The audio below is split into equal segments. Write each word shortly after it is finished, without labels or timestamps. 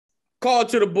Call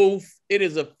to the booth. It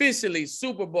is officially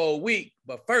Super Bowl week.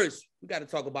 But first, we got to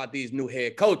talk about these new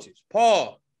head coaches.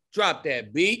 Paul, drop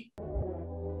that beat.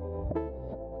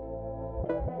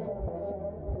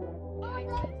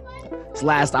 It's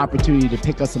last opportunity to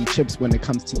pick up some chips when it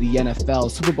comes to the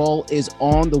NFL. Super Bowl is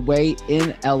on the way in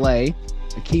LA.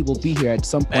 Aqib will be here at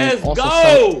some point. Let's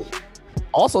go.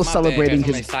 Also celebrating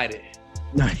his. I'm excited.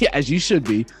 Yeah, as you should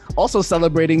be. Also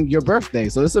celebrating your birthday.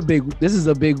 So this is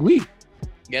a big week.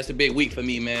 Yeah, it's a big week for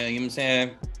me, man. You know what I'm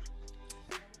saying?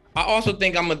 I also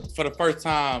think for the first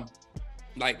time,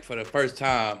 I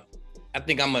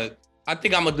think I'm gonna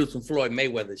do some Floyd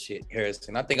Mayweather shit,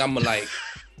 Harrison. I think I'm a bet.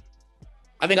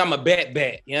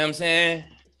 You know what I'm saying?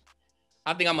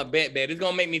 I think I'm a bet. It's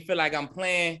gonna make me feel like I'm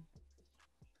playing.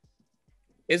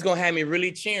 It's gonna have me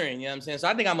really cheering. You know what I'm saying? So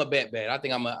I think I'm a bet. I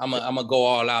think I'm gonna go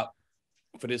all out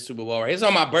for this Super Bowl. It's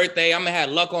on my birthday. I'm gonna have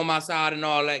luck on my side and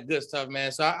all that good stuff,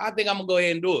 man. So I think I'm gonna go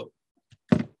ahead and do it.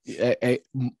 Hey,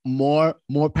 more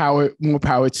power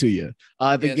to you.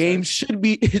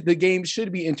 The game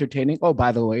should be entertaining. Oh,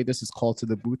 by the way, this is Call to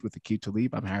the Booth with Aqib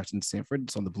Talib. I'm Harrison Sanford.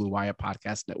 It's on the Blue Wire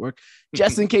Podcast Network.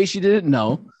 Just in case you didn't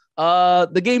know,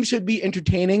 the game should be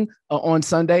entertaining on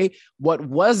Sunday. What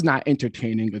was not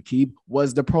entertaining, Aqib,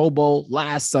 was the Pro Bowl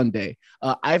last Sunday.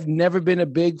 I've never been a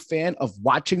big fan of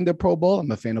watching the Pro Bowl.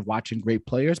 I'm a fan of watching great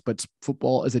players, but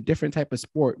football is a different type of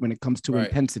sport when it comes to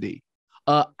intensity.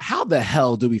 How the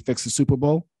hell do we fix the Super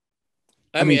Bowl?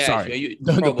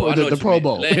 The Pro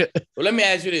Bowl. Let me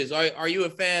ask you this. Are you a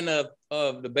fan of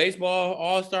the baseball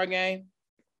All-Star game?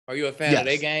 Are you a fan of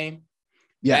their game?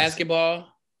 Yes. Basketball?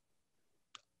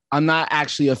 I'm not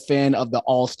actually a fan of the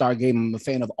All-Star game. I'm a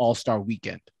fan of All-Star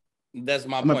weekend. That's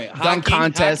my point. Dunk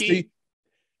contest.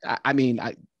 I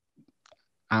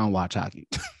don't watch hockey.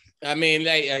 I mean,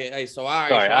 hey, so all right.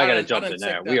 Sorry, so I gotta jump in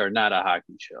there. We are not a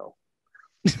hockey show.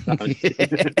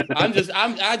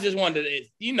 I just wanted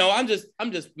to,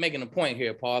 I'm just making a point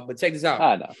here, Paul. But check this out.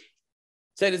 I know.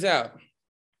 Check this out.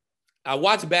 I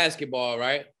watch basketball,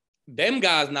 right? Them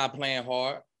guys not playing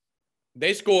hard.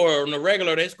 They score on the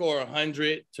regular, they score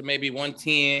 100 to maybe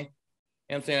 110. You know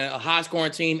what I'm saying? A high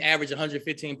scoring team average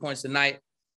 115 points a night.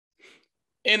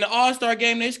 In the All-Star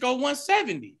game, they score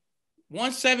 170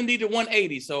 to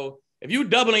 180. So if you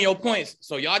doubling your points,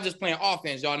 so y'all just playing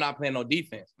offense, y'all not playing no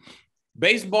defense.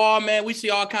 Baseball, man, we see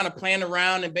all kind of playing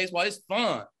around in baseball. It's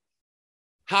fun.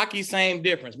 Hockey, same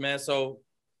difference, man. So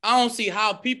I don't see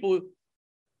how people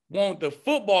want the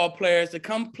football players to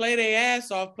come play their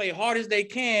ass off, play hard as they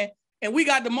can, and we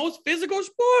got the most physical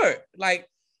sport. Like,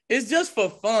 it's just for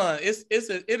fun. It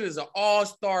is an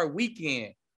all-star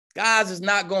weekend. Guys is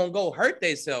not gonna go hurt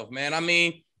themselves, man. I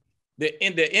mean,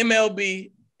 in the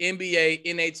MLB, NBA,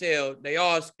 NHL, they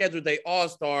all scheduled their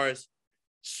all-stars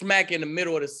smack in the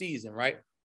middle of the season, right?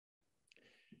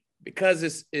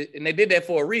 Because and they did that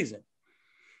for a reason.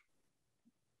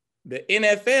 The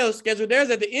NFL scheduled theirs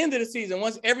at the end of the season,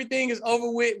 once everything is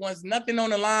over with, once nothing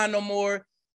on the line no more.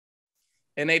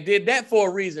 And they did that for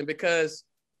a reason, because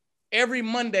every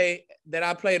Monday that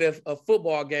I played a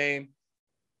football game,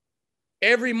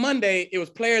 every Monday it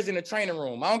was players in the training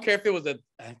room. I don't care if it was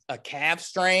a calf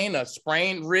strain, a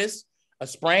sprained wrist, a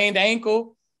sprained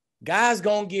ankle. Guys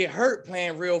gonna get hurt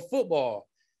playing real football.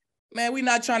 Man, we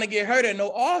not trying to get hurt at no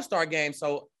all-star game.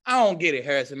 So I don't get it,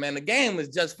 Harrison, man. The game was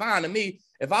just fine to me.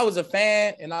 If I was a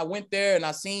fan and I went there and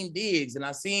I seen Diggs and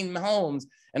I seen Mahomes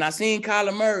and I seen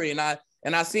Kyler Murray and I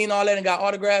seen all that and got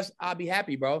autographs, I'll be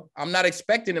happy, bro. I'm not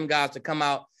expecting them guys to come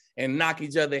out and knock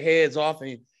each other heads off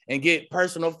and get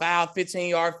personal foul,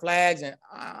 15-yard flags. And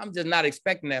I'm just not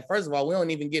expecting that. First of all, we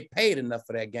don't even get paid enough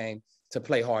for that game to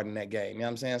play hard in that game. You know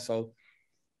what I'm saying? So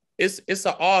it's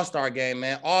an all-star game,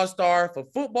 man. All-star for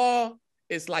football,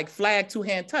 it's like flag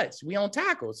two-hand touch. We on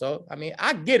tackle. So, I mean,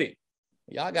 I get it.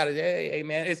 Y'all got it. Hey,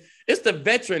 man. It's the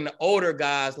veteran, the older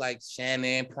guys like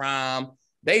Shannon, Prime.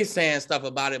 They saying stuff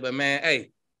about it, but, man, hey,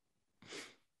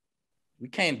 we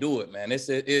can't do it, man.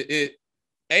 It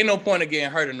ain't no point of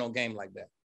getting hurt in no game like that.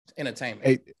 It's entertainment.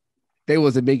 Hey, they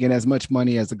wasn't making as much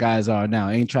money as the guys are now.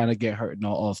 Ain't trying to get hurt in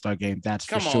no all-star game. That's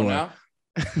for sure. Come on now.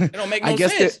 It don't make no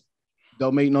sense.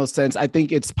 Don't make no sense. I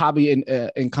think it's probably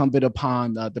incumbent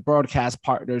upon the broadcast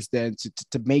partners then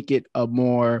to make it a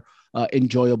more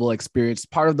enjoyable experience.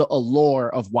 Part of the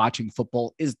allure of watching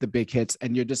football is the big hits,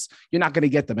 and you're not going to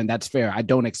get them, and that's fair. I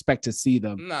don't expect to see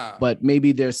them, but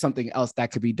maybe there's something else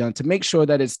that could be done to make sure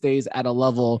that it stays at a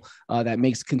level that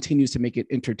continues to make it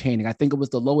entertaining. I think it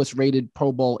was the lowest rated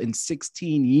Pro Bowl in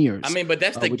 16 years. I mean, but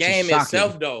that's the game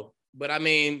itself, though. But I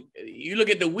mean, you look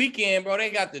at the weekend, bro. They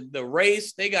got the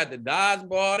race, they got the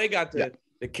dodgeball, they got the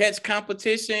catch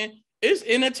competition. It's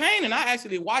entertaining. I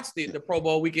actually watched it the Pro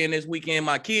Bowl weekend this weekend.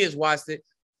 My kids watched it.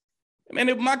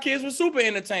 Man, my kids were super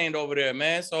entertained over there,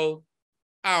 man. So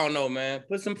I don't know, man.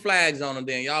 Put some flags on them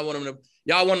then. Y'all want them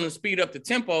to speed up the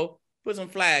tempo. Put some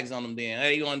flags on them then.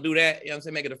 Hey, you want to do that? You know what I'm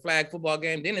saying? Make it a flag football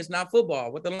game. Then it's not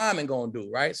football. What the lineman going to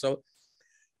do, right? So,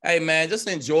 hey, man, just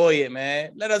enjoy it,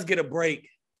 man. Let us get a break.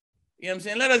 You know what I'm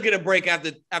saying? Let us get a break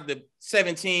after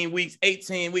 17 weeks,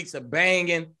 18 weeks of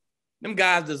banging. Them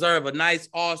guys deserve a nice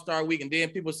all-star week. And then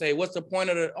people say, what's the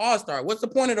point of the all-star? What's the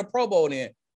point of the Pro Bowl then?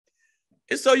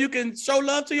 It's so you can show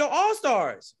love to your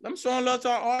all-stars. I'm showing love to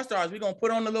our all-stars. We're going to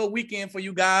put on a little weekend for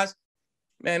you guys.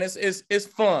 Man, it's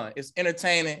fun. It's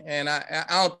entertaining. And I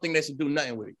don't think they should do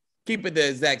nothing with it. Keep it the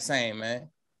exact same, man.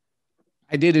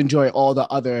 I did enjoy all the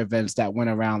other events that went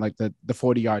around, like the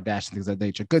 40-yard dash and things of that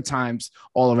nature. Good times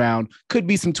all around. Could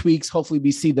be some tweaks. Hopefully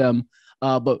we see them.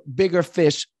 But bigger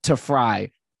fish to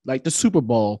fry, like the Super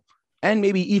Bowl, and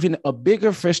maybe even a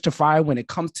bigger fish to fry when it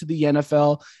comes to the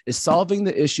NFL is solving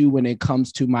the issue when it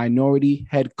comes to minority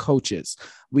head coaches.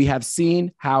 We have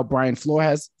seen how Brian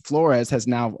Flores has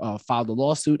now filed a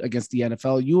lawsuit against the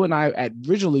NFL. You and I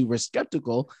originally were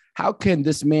skeptical. How can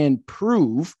this man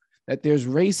prove that there's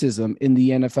racism in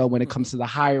the NFL when it comes to the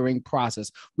hiring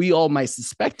process? We all might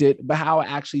suspect it, but how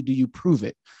actually do you prove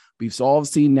it? We've all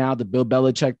seen now the Bill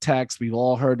Belichick text. We've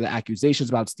all heard the accusations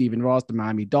about Stephen Ross, the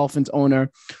Miami Dolphins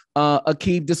owner.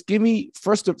 Aqib, just give me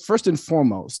first and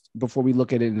foremost, before we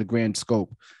look at it in the grand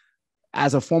scope,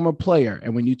 as a former player,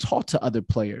 and when you talk to other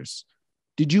players,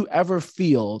 did you ever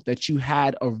feel that you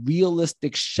had a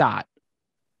realistic shot,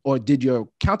 or did your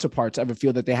counterparts ever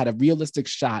feel that they had a realistic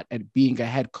shot at being a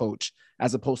head coach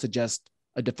as opposed to just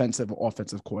a defensive or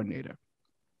offensive coordinator?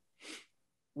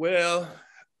 Well,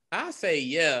 I say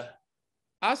yeah.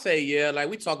 Like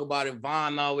we talk about it,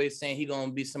 Vaughn always saying he gonna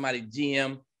be somebody GM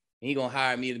and he gonna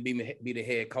hire me to be the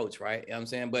head coach, right? You know what I'm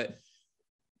saying? But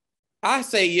I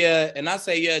say yeah, and I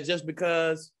say yeah just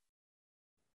because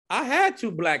I had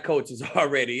 2 black coaches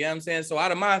already. You know what I'm saying? So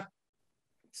out of my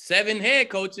 7 head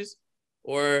coaches,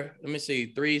 or let me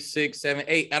see, 3, 6, 7,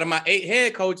 8. Out of my 8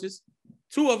 head coaches,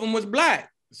 2 of them was black.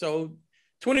 So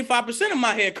 25% of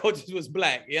my head coaches was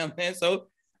black. You know what I'm saying? So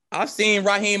I've seen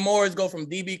Raheem Morris go from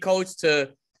DB coach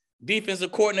to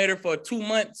defensive coordinator for 2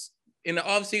 months in the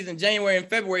offseason, January and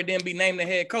February, then be named the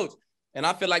head coach. And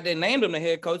I feel like they named him the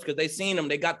head coach because they seen him.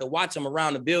 They got to watch him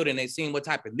around the building. They seen what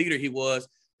type of leader he was.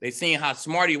 They seen how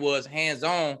smart he was,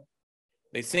 hands-on.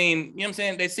 They seen, you know what I'm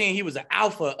saying? They seen he was an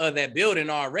alpha of that building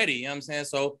already, you know what I'm saying?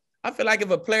 So I feel like if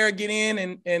a player get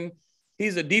in and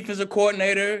he's a defensive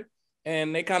coordinator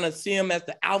and they kind of see him as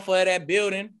the alpha of that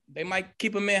building, they might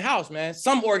keep him in-house, man.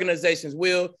 Some organizations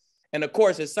will. And, of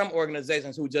course, there's some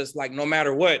organizations who just, like, no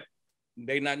matter what,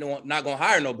 they not going to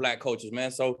hire no black coaches,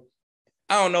 man. So,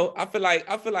 I don't know. I feel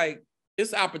like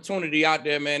it's opportunity out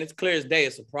there, man. It's clear as day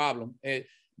it's a problem.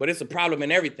 But it's a problem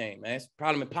in everything, man. It's a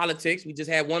problem in politics. We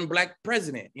just had 1 black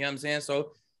president, you know what I'm saying?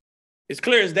 So it's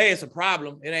clear as day it's a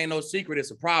problem. It ain't no secret it's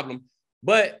a problem.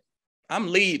 But I'm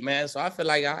lead, man. So I feel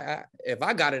like if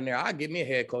I got in there, I'd give me a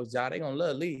head coach job. They going to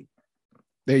love lead.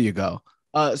 There you go.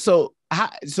 So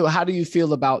how do you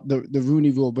feel about the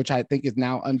Rooney Rule, which I think is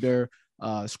now under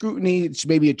scrutiny?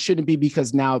 Maybe it shouldn't be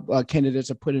because now candidates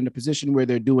are put in a position where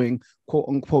they're doing quote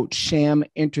unquote sham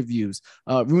interviews.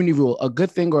 Rooney Rule, a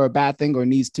good thing or a bad thing, or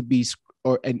needs to be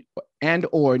or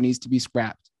needs to be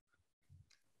scrapped?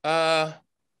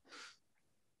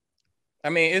 I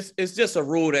mean, it's just a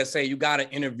rule that say you got to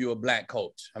interview a black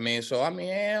coach. I mean,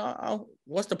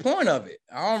 what's the point of it?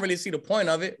 I don't really see the point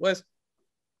of it.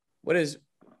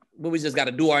 We just got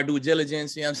to do our due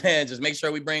diligence. You know what I'm saying? Just make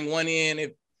sure we bring one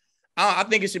in. I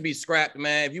think it should be scrapped,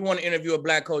 man. If you want to interview a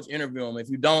black coach, interview him. If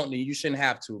you don't, then you shouldn't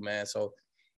have to, man. So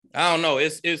I don't know.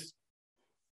 It's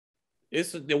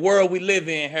the world we live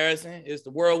in, Harrison. It's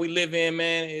the world we live in,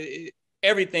 man.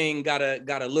 Everything got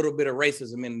a little bit of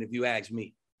racism in it, if you ask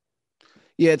me.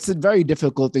 Yeah, it's a very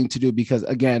difficult thing to do because,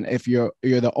 again, if you're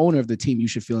the owner of the team, you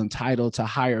should feel entitled to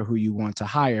hire who you want to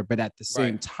hire. But at the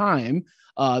same time,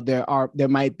 there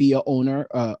might be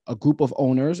a group of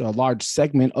owners, a large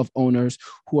segment of owners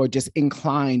who are just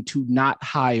inclined to not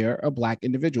hire a black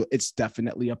individual. It's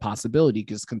definitely a possibility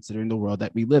because considering the world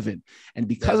that we live in. And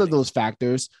because of those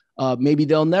factors, maybe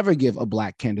they'll never give a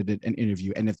black candidate an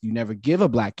interview. And if you never give a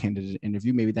black candidate an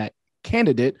interview, maybe that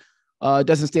candidate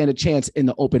doesn't stand a chance in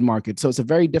the open market. So it's a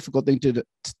very difficult thing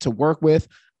to work with.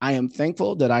 I am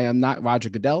thankful that I am not Roger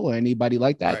Goodell or anybody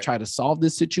like that. Right. Try to solve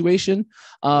this situation.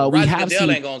 Roger Goodell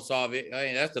ain't gonna solve it. I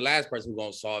mean, that's the last person who's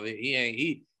gonna solve it.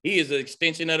 He is an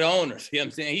extension of the owners. You know what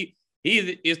I'm saying? He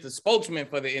is the spokesman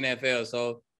for the NFL.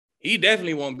 So he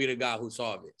definitely won't be the guy who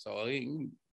solved it. So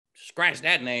scratch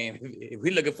that name. If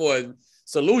we're looking for a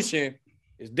solution,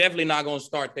 it's definitely not going to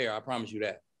start there. I promise you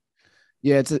that.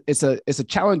 Yeah, it's a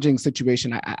challenging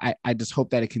situation. I just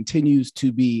hope that it continues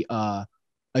to be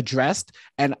addressed.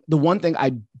 And the one thing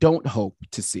I don't hope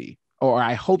to see, or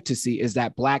I hope to see, is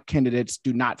that Black candidates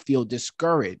do not feel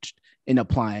discouraged in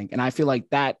applying. And I feel like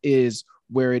that is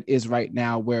where it is right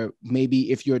now, where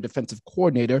maybe if you're a defensive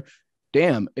coordinator,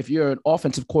 damn, if you're an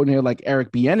offensive coordinator like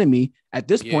Eric Bieniemy, at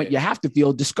this point, you have to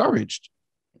feel discouraged.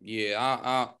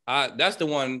 Yeah, that's the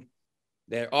one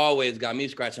that always got me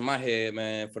scratching my head,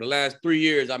 man. For the last 3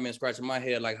 years, I've been scratching my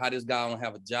head like how this guy don't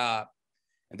have a job.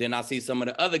 And then I see some of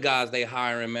the other guys they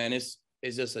hiring, man. It's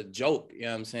just a joke, you know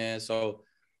what I'm saying? So,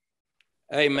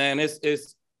 hey, man,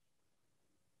 it's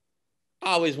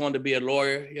I always wanted to be a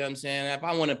lawyer, you know what I'm saying? If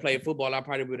I wanted to play football, I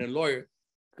probably would have been a lawyer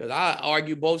because I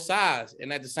argue both sides.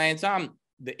 And at the same time,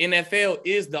 the NFL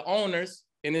is the owners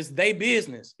and it's their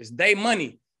business. It's their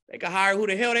money. They can hire who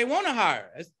the hell they want to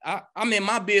hire. I'm in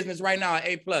my business right now at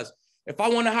A+. If I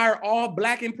want to hire all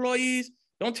Black employees,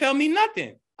 don't tell me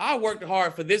nothing. I worked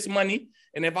hard for this money.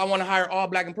 And if I want to hire all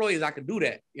Black employees, I could do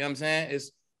that. You know what I'm saying?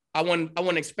 I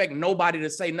wouldn't expect nobody to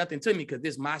say nothing to me because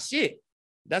this is my shit.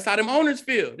 That's how them owners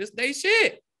feel. This they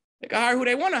shit. They can hire who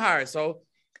they want to hire. So,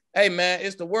 hey, man,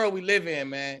 it's the world we live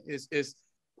in, man. It's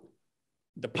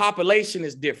the population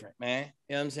is different, man.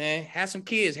 You know what I'm saying? Have some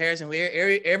kids, Harrison.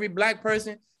 Every Black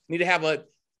person need to have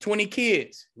 20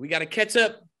 kids. We got to catch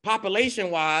up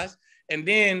population-wise, and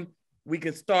then we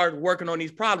can start working on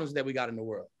these problems that we got in the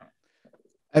world.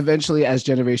 Eventually, as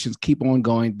generations keep on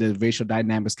going, the racial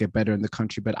dynamics get better in the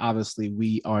country, but obviously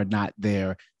we are not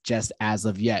there just as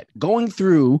of yet. Going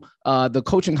through the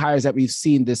coaching hires that we've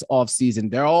seen this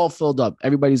offseason, they're all filled up.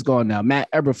 Everybody's gone now.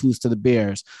 Matt Eberflus to the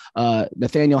Bears,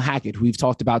 Nathaniel Hackett, who we've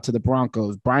talked about, to the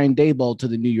Broncos, Brian Daboll to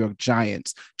the New York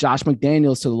Giants, Josh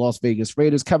McDaniels to the Las Vegas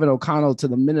Raiders, Kevin O'Connell to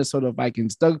the Minnesota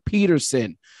Vikings, Doug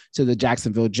Peterson to the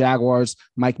Jacksonville Jaguars,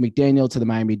 Mike McDaniel to the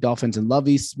Miami Dolphins, and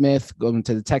Lovie Smith going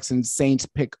to the Texans. Saints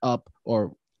pick up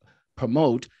or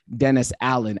promote Dennis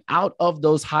Allen. Out of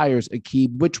those hires,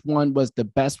 Aqib, which one was the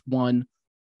best one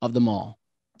of them all,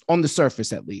 on the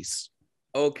surface at least?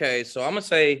 Okay, so I'm gonna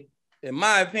say, in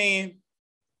my opinion,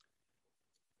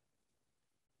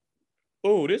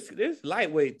 this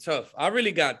lightweight tough. I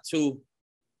really got two.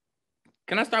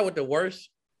 Can I start with the worst?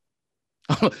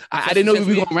 I didn't know we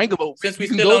were gonna rank them. Since we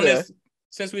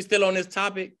still on this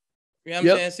topic, you know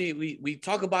what I'm saying? See, we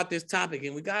talk about this topic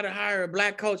and we gotta hire a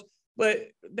Black coach. But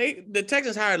the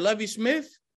Texans hired Lovie Smith.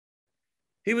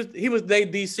 He was their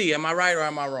DC. Am I right or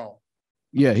am I wrong?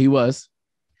 Yeah, he was.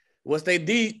 Was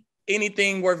they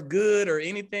anything worth good or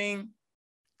anything?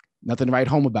 Nothing to write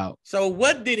home about. So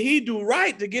what did he do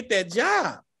right to get that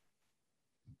job?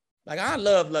 Like, I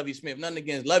love Lovie Smith. Nothing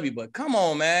against Lovie, but come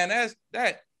on, man.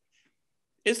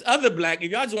 It's other Black.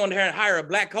 If y'all just want to hire a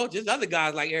Black coach, there's other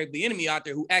guys like Eric Bieniemy out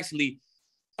there who actually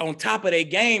on top of their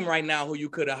game right now who you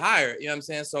could have hired. You know what I'm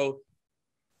saying? So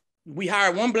we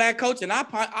hired one Black coach, and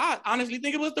I honestly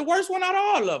think it was the worst one out of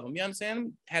all of them. You know what I'm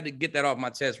saying? Had to get that off my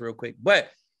chest real quick. But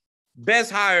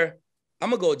best hire, I'm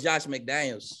going to go with Josh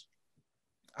McDaniels.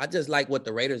 I just like what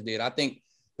the Raiders did. I think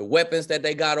the weapons that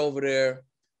they got over there,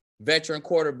 veteran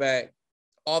quarterback,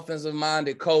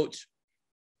 offensive-minded coach,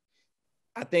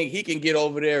 I think he can get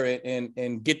over there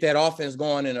and get that offense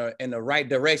going in the right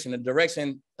direction,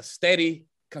 a steady,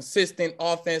 consistent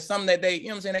offense, something that they, you know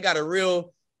what I'm saying, they got a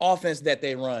real offense that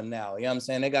they run now. You know what I'm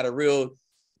saying? They got a real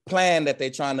plan that they're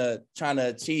trying to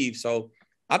achieve. So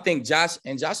I think Josh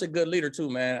a good leader too,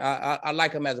 man. I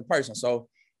like him as a person. So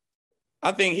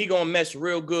I think he gonna mesh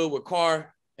real good with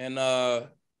Carr, and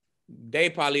they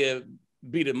probably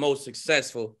be the most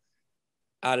successful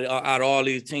out of all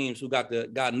these teams who got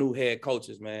new head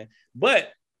coaches, man.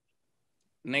 But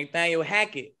Nathaniel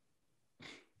Hackett,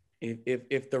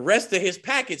 if the rest of his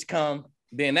package come,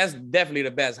 then that's definitely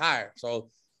the best hire. So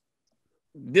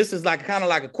this is kind of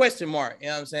like a question mark. You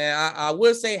know what I'm saying? I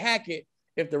would say Hackett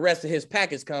if the rest of his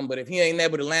package come, but if he ain't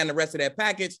able to land the rest of that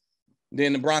package,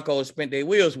 then the Broncos spent their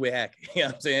wheels with Hackett. You know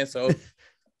what I'm saying? So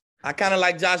I kind of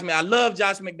like Josh. I love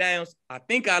Josh McDaniels. I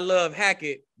think I love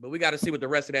Hackett, but we got to see what the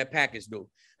rest of that package do.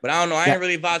 But I don't know. I ain't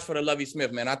really vouched for the Lovie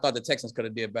Smith, man. I thought the Texans could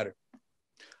have did better.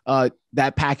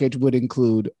 That package would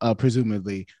include,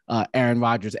 presumably, Aaron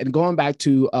Rodgers. And going back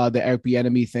to the Eric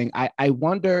Bieniemy thing, I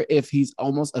wonder if he's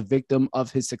almost a victim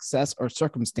of his success or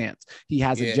circumstance. He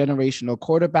has a generational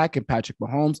quarterback in Patrick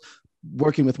Mahomes,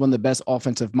 working with one of the best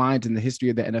offensive minds in the history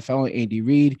of the NFL, Andy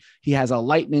Reid. He has a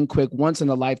lightning quick,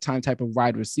 once-in-a-lifetime type of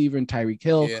wide receiver in Tyreek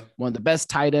Hill, one of the best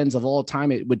tight ends of all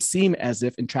time. It would seem as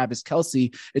if in Travis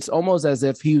Kelce, it's almost as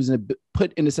if he was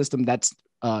put in a system that's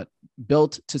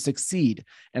built to succeed.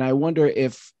 And I wonder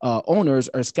if owners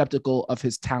are skeptical of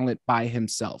his talent by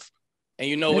himself. And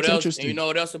you know what else? And you know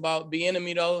what else about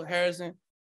Bieniemy though, Harrison?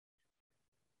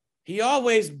 He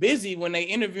always busy when they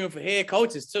interviewing for head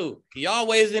coaches too. He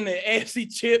always in the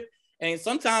AFC chip. And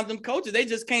sometimes them coaches, they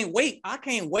just can't wait. I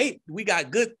can't wait. We got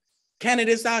good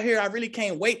candidates out here. I really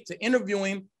can't wait to interview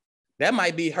him. That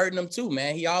might be hurting him too,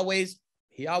 man. He always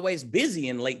busy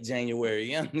in late January.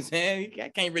 You know what I'm saying? I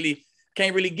can't really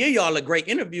give y'all a great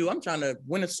interview. I'm trying to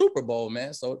win a Super Bowl,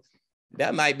 man. So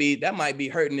that might be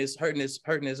hurting his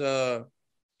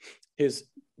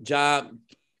job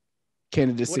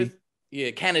candidacy.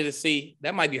 Candidacy.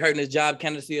 That might be hurting his job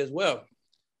candidacy as well.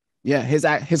 Yeah,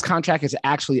 his contract is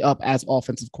actually up as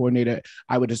offensive coordinator.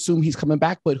 I would assume he's coming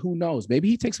back, but who knows? Maybe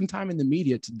he takes some time in the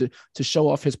media to show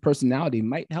off his personality.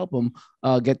 Might help him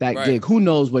get that gig. Who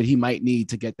knows what he might need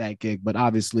to get that gig? But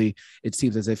obviously, it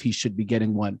seems as if he should be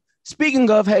getting one.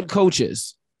 Speaking of head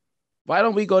coaches, why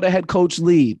don't we go to head coach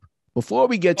lead? Before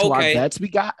we get to our bets, we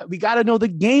got to know the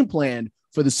game plan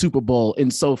for the Super Bowl in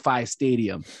SoFi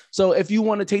Stadium. So if you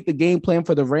want to take the game plan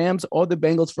for the Rams or the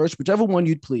Bengals first, whichever one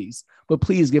you'd please, but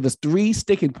please give us 3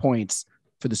 sticking points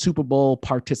for the Super Bowl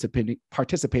participating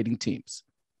teams.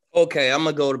 Okay, I'm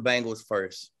going to go to Bengals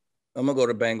first.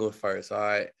 All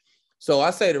right. So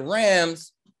I say the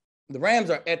Rams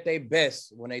are at their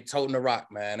best when they toting the rock,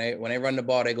 man. When they run the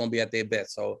ball, they're going to be at their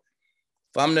best. So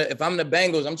if I'm the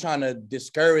Bengals, I'm trying to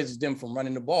discourage them from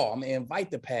running the ball. I'm going to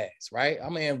invite the pass, right?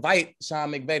 I'm going to invite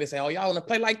Sean McVay to say, oh, y'all want to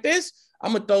play like this?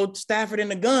 I'm going to throw Stafford in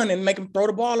the gun and make him throw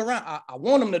the ball around. I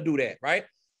want him to do that, right?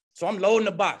 So I'm loading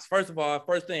the box. First of all,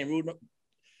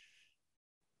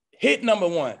 hit number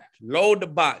 1, load the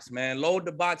box, man. Load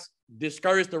the box,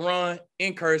 discourage the run,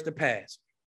 encourage the pass.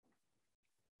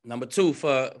 Number 2,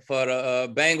 for the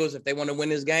Bengals, if they want to win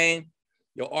this game,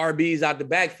 your RBs out the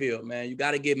backfield, man. You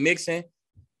got to get Mixon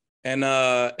and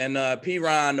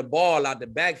P-Ron the ball out the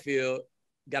backfield.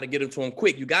 You got to get them to him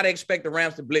quick. You got to expect the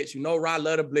Rams to blitz. You know Rod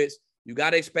love to blitz. You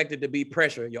got to expect it to be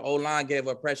pressure. Your O-line gave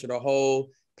up pressure the whole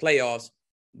playoffs.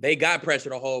 They got pressure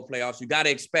the whole playoffs. You got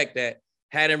to expect that.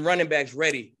 Had them running backs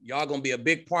ready. Y'all going to be a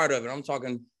big part of it. I'm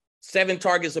talking 7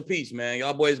 targets apiece, man.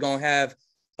 Y'all boys going to have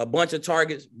a bunch of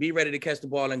targets. Be ready to catch the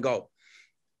ball and go.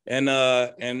 And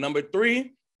number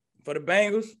 3 for the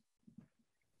Bengals,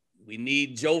 we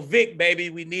need Joe Vick,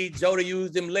 baby. We need Joe to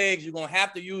use them legs. You're going to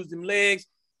have to use them legs.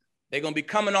 They're going to be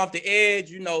coming off the edge.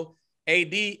 You know,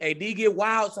 AD get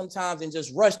wild sometimes and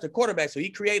just rush the quarterback. So he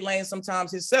create lanes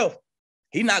sometimes himself.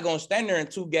 He's not going to stand there in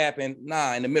 2-gap and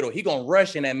in the middle. He going to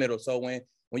rush in that middle. So when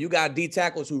you got D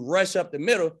tackles who rush up the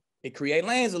middle, it create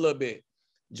lanes a little bit.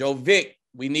 Joe Vick,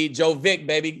 we need Joe Vick,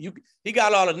 baby. He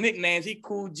got all the nicknames. He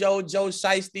cool Joe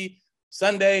Shiesty.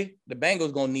 Sunday, the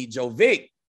Bengals going to need Joe Vick.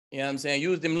 You know what I'm saying?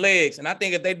 Use them legs. And I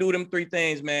think if they do them 3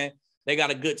 things, man, they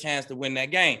got a good chance to win that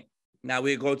game. Now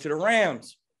we go to the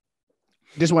Rams.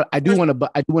 I do want to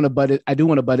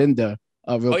butt in there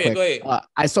real quick. Go ahead.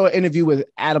 I saw an interview with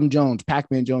Adam Jones,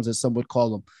 Pac-Man Jones, as some would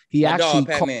call him. He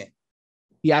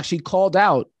actually called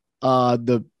out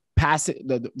the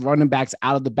running backs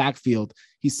out of the backfield.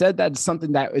 He said that's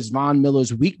something that is Von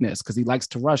Miller's weakness because he likes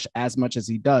to rush as much as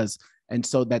he does. And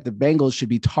so that the Bengals should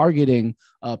be targeting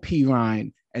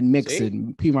P-Ryan and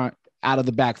Mixon, P-Ryan out of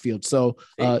the backfield. So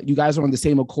you guys are on the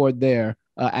same accord there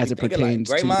as it pertains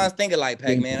to... Great minds think alike,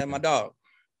 Pac-Man. That's my dog.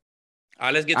 All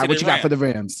right, let's get to what you got for the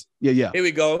Rams. Yeah. Here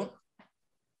we go.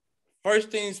 First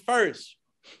things first.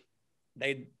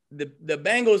 The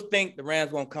Bengals think the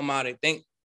Rams going to come out. They think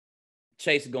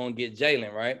Chase is going to get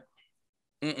Jalen, right?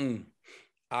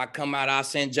 I come out, I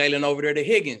send Jalen over there to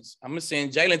Higgins. I'm going to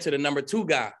send Jalen to the number 2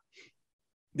 guy.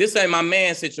 This ain't my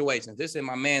man situation.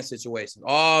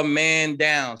 All man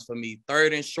downs for me.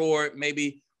 3rd and short,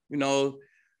 maybe,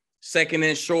 2nd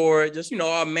and short. Just,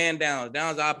 all man downs.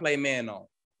 Downs I play man on.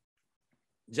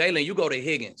 Jalen, you go to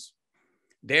Higgins.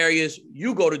 Darius,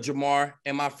 you go to Jamar.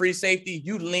 And my free safety,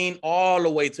 you lean all the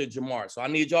way to Jamar. So I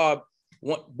need y'all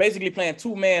basically playing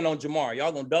 2-man on Jamar.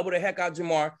 Y'all going to double the heck out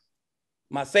Jamar.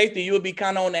 My safety, you'll be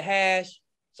kind of on the hash.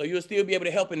 So you'll still be able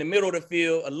to help in the middle of the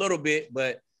field a little bit,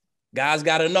 but guys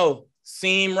got to know,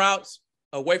 seam routes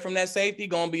away from that safety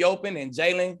going to be open. And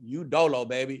Jalen, you dolo,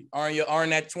 baby. Earn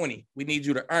that 20. We need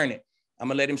you to earn it. I'm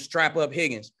going to let him strap up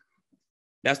Higgins.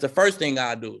 That's the first thing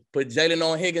I do. Put Jalen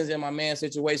on Higgins in my man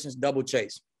situations, double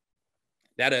chase.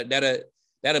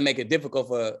 That'll make it difficult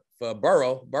for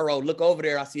Burrow. Burrow, look over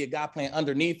there. I see a guy playing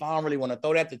underneath. I don't really want to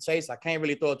throw that to Chase. I can't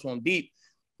really throw it to him deep.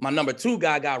 My number 2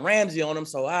 guy got Ramsey on him.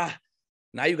 So,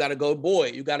 now you got to go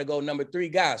Boyd. You got to go number 3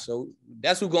 guy. So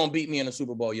that's who's going to beat me in the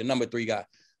Super Bowl, your number 3 guy.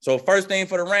 So first thing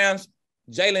for the Rams,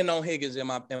 Jalen on Higgins in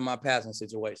my passing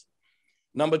situation.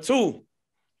 Number 2,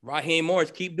 Raheem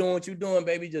Morris, keep doing what you're doing,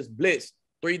 baby. Just blitz.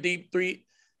 3 deep, 3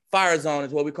 fire zone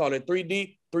is what we call it. 3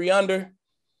 deep, 3 under.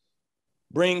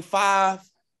 Bring 5.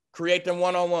 Create them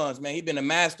one-on-ones, man. He's been a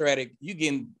master at it. You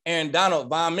getting Aaron Donald,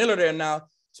 Von Miller there now.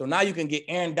 So now you can get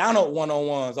Aaron Donald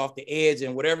one-on-ones off the edge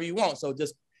and whatever you want. So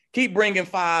just keep bringing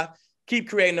 5. Keep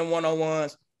creating them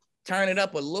one-on-ones. Turn it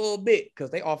up a little bit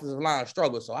because they offensive line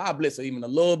struggle. So I'll blitz even a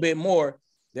little bit more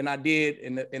than I did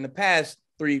in the past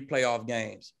 3 playoff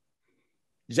games.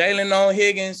 Jalen on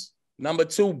Higgins, number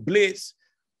 2, blitz.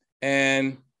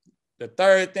 And the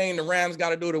third thing the Rams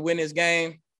got to do to win this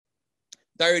game,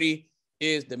 30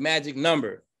 is the magic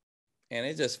number. And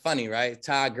it's just funny, right?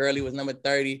 Todd Gurley was number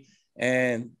 30,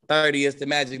 and 30 is the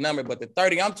magic number. But the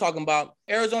 30 I'm talking about,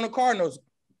 Arizona Cardinals,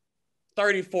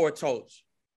 34 totes.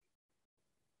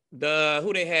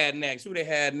 Who they had next?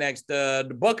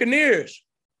 The Buccaneers,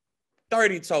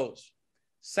 30 totes.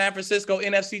 San Francisco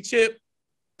NFC chip,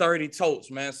 30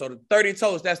 totes, man. So the 30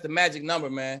 totes, that's the magic number,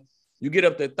 man. You get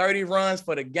up to 30 runs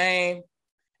for the game,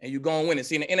 and you're going to win it.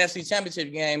 See, in the NFC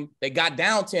Championship game, they got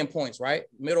down 10 points, right?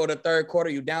 Middle of the third quarter,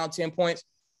 you down 10 points.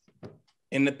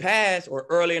 In the past or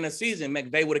early in the season,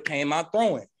 McVay would have came out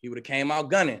throwing. He would have came out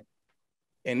gunning.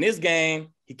 In this game,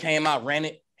 he came out, ran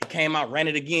it. He came out, ran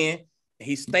it again. And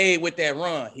he stayed with that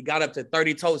run. He got up to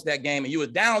 30 totes that game, and you was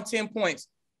down 10 points,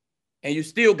 and you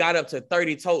still got up to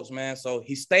 30 totes, man. So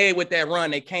he stayed with that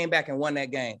run. They came back and won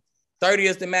that game. 30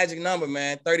 is the magic number,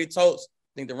 man. 30 totes.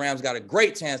 I think the Rams got a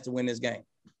great chance to win this game.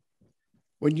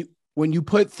 When you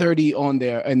put 30 on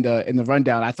there in the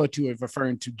rundown, I thought you were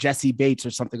referring to Jesse Bates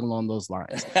or something along those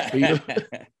lines.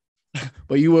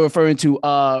 But you were referring to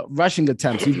rushing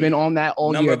attempts. You've been on that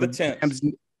all Number year. Of attempts.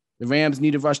 The Rams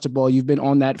need to rush the ball. You've been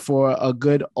on that for a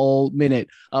good old minute.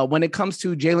 When it comes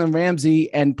to Jalen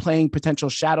Ramsey and playing potential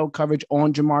shadow coverage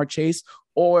on Jamar Chase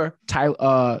or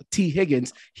T.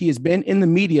 Higgins, he has been in the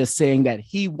media saying that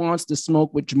he wants to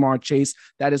smoke with Jamar Chase.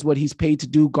 That is what he's paid to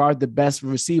do, guard the best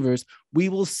receivers. We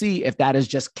will see if that is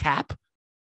just cap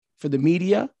for the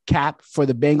media, cap for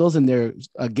the Bengals and their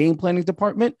game planning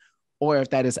department, or if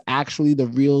that is actually the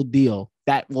real deal.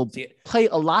 That will play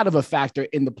a lot of a factor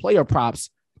in the player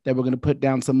props that we're going to put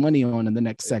down some money on in the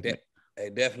next segment.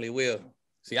 It definitely will.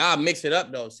 See, I'll mix it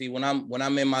up though. See, when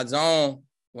I'm in my zone,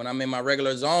 when I'm in my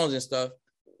regular zones and stuff,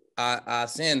 I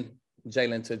send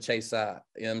Jalen to Chase side.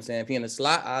 You know what I'm saying? If he in the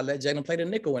slot, I'll let Jalen play the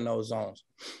nickel in those zones.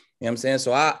 You know what I'm saying?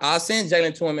 So I'll send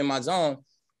Jalen to him in my zone.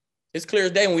 It's clear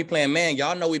as day when we playing man.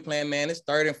 Y'all know we playing man. It's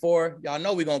 3rd and 4. Y'all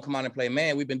know we going to come out and play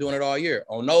man. We've been doing it all year.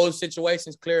 On those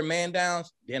situations, clear man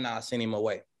downs, then I'll send him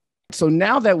away. So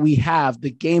now that we have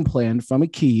the game plan from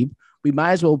Aqib, we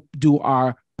might as well do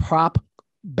our prop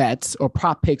bets or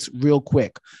prop picks real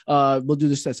quick. We'll do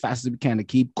this as fast as we can.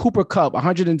 Aqib. Cooper Kupp,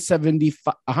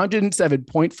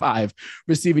 107.5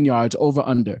 receiving yards, over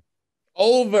under.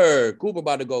 Over. Cooper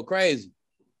about to go crazy.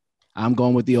 I'm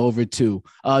going with the over too.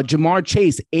 Jamar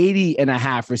Chase,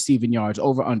 80.5 receiving yards,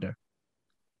 over under.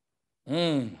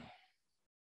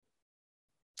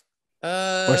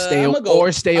 Or stay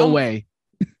away.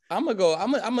 I'm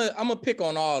gonna pick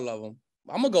on all of them.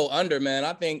 I'm gonna go under, man.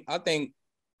 I think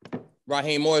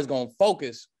Raheem Morris is gonna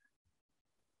focus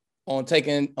on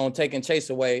taking Chase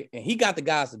away, and he got the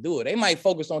guys to do it. They might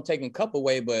focus on taking Kupp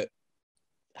away, but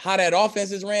how that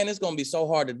offense is ran, it's gonna be so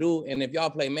hard to do. And if y'all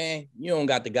play man, you don't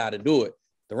got the guy to do it.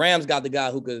 The Rams got the guy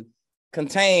who could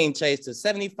contain Chase to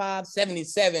 75,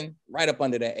 77, right up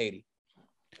under that 80.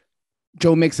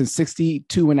 Joe Mixon,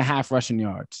 62.5 rushing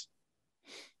yards.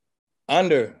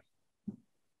 Under.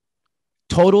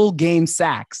 Total game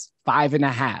sacks,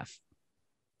 5.5.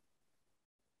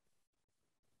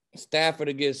 Stafford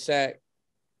will get sacked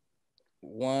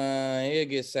one. He'll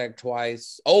get sacked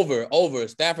twice. Over.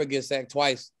 Stafford gets sacked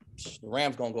twice. The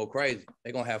Rams gonna go crazy.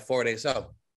 They're gonna have 4 themselves.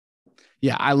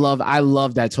 Yeah, I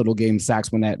love that total game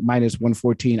sacks when at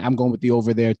 -114. I'm going with the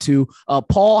over there too.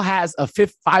 Paul has a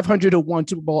 500-1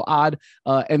 Super Bowl odd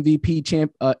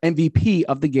MVP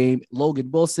of the game,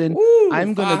 Logan Wilson. Ooh,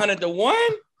 I'm gonna 500-1.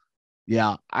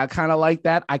 Yeah, I kind of like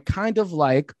that. I'm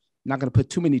not going to put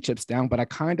too many chips down, but I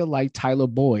kind of like Tyler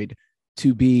Boyd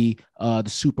to be the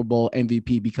Super Bowl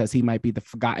MVP because he might be the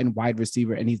forgotten wide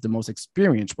receiver and he's the most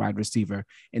experienced wide receiver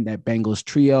in that Bengals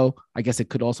trio. I guess it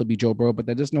could also be Joe Burrow, but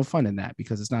there's no fun in that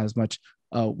because it's not as much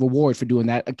reward for doing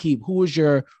that. Aqib, who is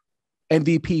your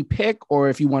MVP pick, or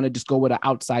if you want to just go with an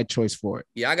outside choice for it?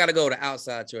 Yeah, I got to go with the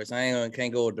outside choice.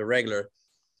 Can't go with the regular.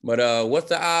 But what's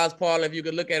the odds, Paul, if you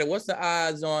could look at it? What's the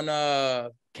odds on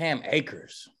Cam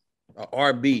Akers,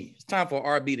 RB? It's time for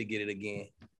RB to get it again.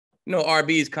 You know,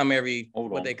 RBs come every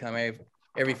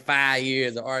 5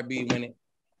 years. The RB winning.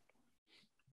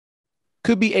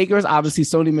 Could be Akers. Obviously,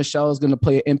 Sony Michel is going to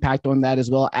play an impact on that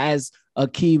as well as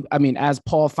Aqib. I mean, as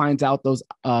Paul finds out those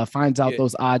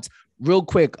odds. Real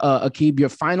quick, Aqib, your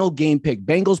final game pick: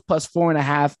 Bengals plus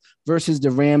 4.5 versus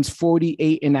the Rams.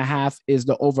 48.5 is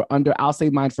the over under. I'll say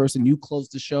mine first, and you close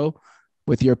the show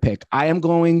with your pick. I am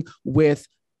going with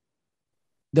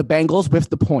the Bengals with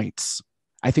the points.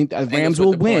 I think the Rams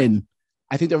will win.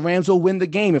 I think the Rams will win the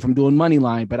game if I'm doing money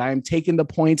line, but I am taking the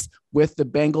points with the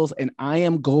Bengals, and I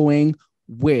am going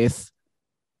with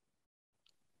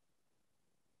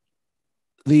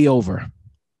the over.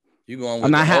 You going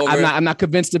with the over? I'm not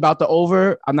convinced about the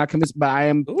over. I'm not convinced, but I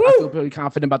feel pretty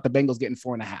confident about the Bengals getting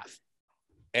 4.5.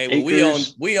 Hey, well,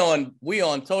 we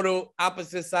on total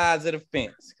opposite sides of the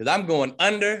fence because I'm going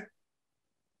under.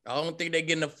 I don't think they're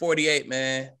getting a 48,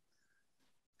 man.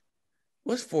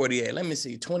 What's 48? Let me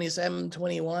see. 27,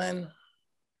 21.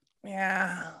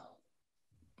 Yeah.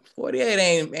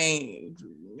 48 ain't.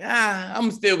 I'm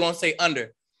still gonna say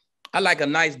under. I like a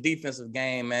nice defensive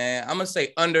game, man. I'm gonna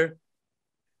say under.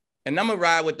 And I'm gonna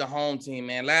ride with the home team,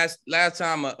 man. Last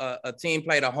time a team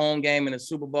played a home game in the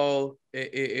Super Bowl,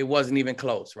 it wasn't even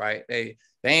close, right? They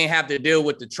ain't have to deal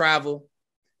with the travel.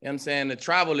 You know what I'm saying? The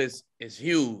travel is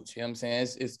huge. You know what I'm saying?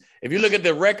 It's if you look at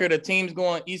the record of teams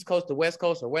going East Coast to West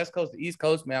Coast or West Coast to East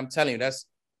Coast, man, I'm telling you,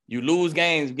 you lose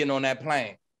games getting on that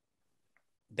plane.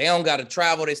 They don't got to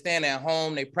travel. They stand at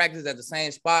home. They practice at the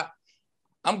same spot.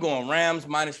 I'm going Rams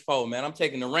 -4, man. I'm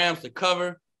taking the Rams to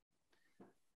cover.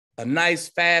 A nice,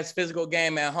 fast, physical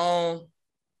game at home.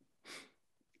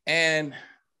 And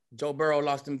Joe Burrow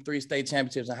lost them 3 state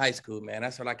championships in high school, man.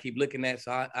 That's what I keep looking at.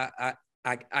 So I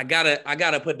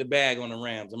gotta put the bag on the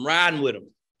Rams. I'm riding with them.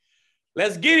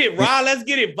 Let's get it, Rod. Let's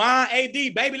get it. Von,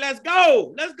 AD, baby. Let's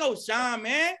go. Let's go, Sean,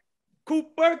 man.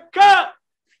 Cooper Cup.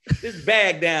 This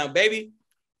bag down, baby.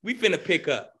 We finna pick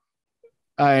up.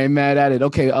 I ain't mad at it.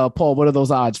 Okay, Paul, what are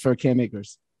those odds for Cam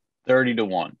Akers?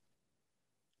 30-1.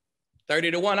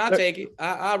 30-1, I'll take it.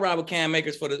 I'll ride with Cam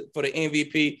Akers for the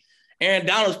MVP. Aaron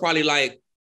Donald's probably like,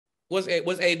 what's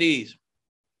AD's?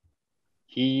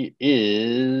 He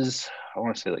is, I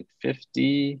want to say like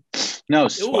 50. No,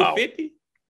 wow. 50?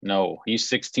 No, he's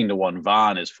 16-1.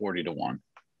 Von is 40-1.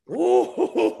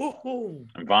 Ooh.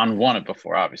 And Von won it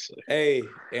before, obviously. Hey,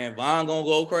 and Von gonna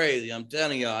go crazy. I'm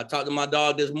telling y'all. I talked to my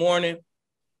dog this morning.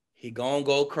 He gonna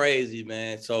go crazy,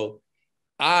 man. So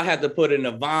I had to put in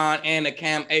the Von and the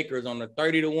Cam Akers on the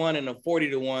 30-1 and the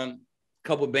 40-1.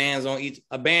 Couple bands on each,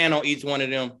 a band on each one of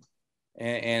them,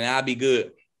 and I'll be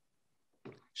good.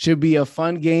 Should be a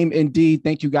fun game indeed.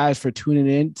 Thank you guys for tuning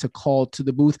in to Call to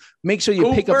the Booth. Make sure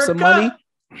you pick up some money.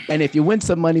 And if you win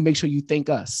some money, make sure you thank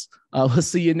us. We'll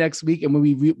see you next week. And when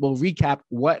we'll recap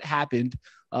what happened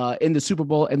in the Super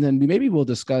Bowl. And then maybe we'll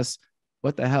discuss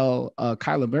what the hell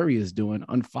Kyler Murray is doing,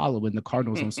 unfollowing the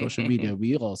Cardinals on social media.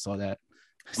 We all saw that.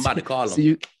 I'm about to call him. See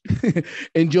you.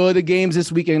 Enjoy the games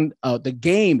this weekend. The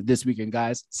game this weekend,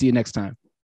 guys. See you next time.